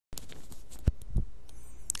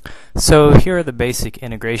So here are the basic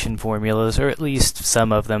integration formulas, or at least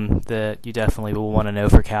some of them that you definitely will want to know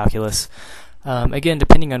for calculus. Again,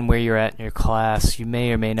 depending on where you're at in your class, you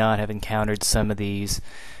may or may not have encountered some of these,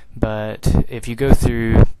 but if you go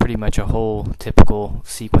through pretty much a whole typical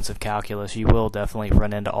sequence of calculus, you will definitely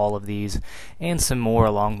run into all of these and some more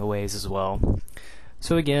along the ways as well.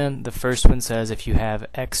 So again, the first one says if you have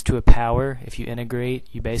x to a power, if you integrate,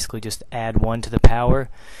 you basically just add 1 to the power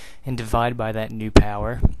and divide by that new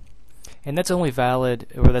power. And that's only valid,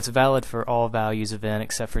 or that's valid for all values of n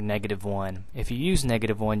except for -1. If you use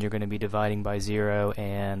 -1, you're going to be dividing by 0,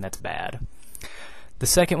 and that's bad. The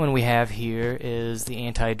second one we have here is the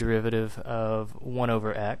antiderivative of 1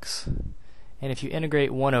 over x. And if you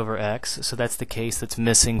integrate 1 over x, so that's the case that's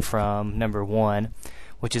missing from number 1,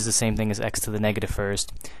 which is the same thing as x to the negative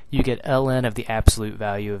first, you get ln of the absolute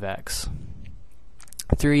value of x.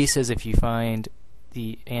 3 says if you find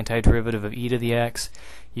the antiderivative of e to the x,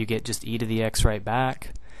 you get just e to the x right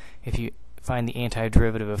back. If you find the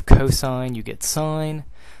antiderivative of cosine, you get sine.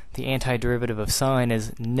 The antiderivative of sine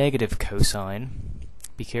is negative cosine.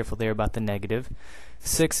 Be careful there about the negative.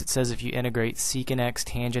 6, it says if you integrate secant x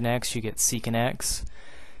tangent x, you get secant x.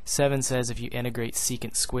 7 says if you integrate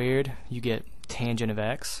secant squared, you get tangent of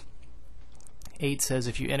x. 8 says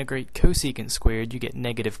if you integrate cosecant squared, you get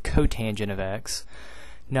negative cotangent of x.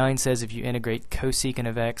 9 says if you integrate cosecant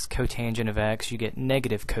of x, cotangent of x, you get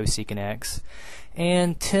negative cosecant x.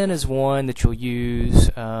 And 10 is one that you'll use.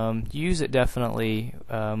 Use it definitely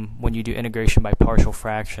when you do integration by partial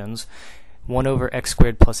fractions. 1 over x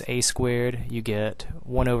squared plus a squared, you get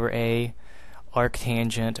 1 over a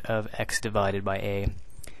arctangent of x divided by a.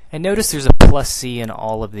 And notice there's a plus c in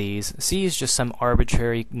all of these. C is just some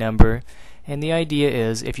arbitrary number, and the idea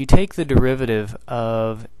is if you take the derivative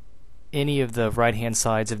of any of the right-hand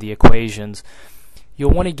sides of the equations,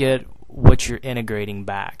 you'll want to get what you're integrating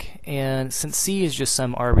back. And since c is just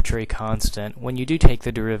some arbitrary constant, when you do take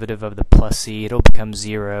the derivative of the plus c, it'll become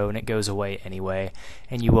 0 and it goes away anyway,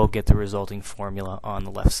 and you will get the resulting formula on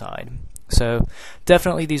the left side. So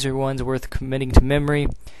definitely these are ones worth committing to memory,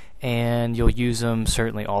 and you'll use them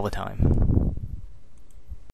certainly all the time.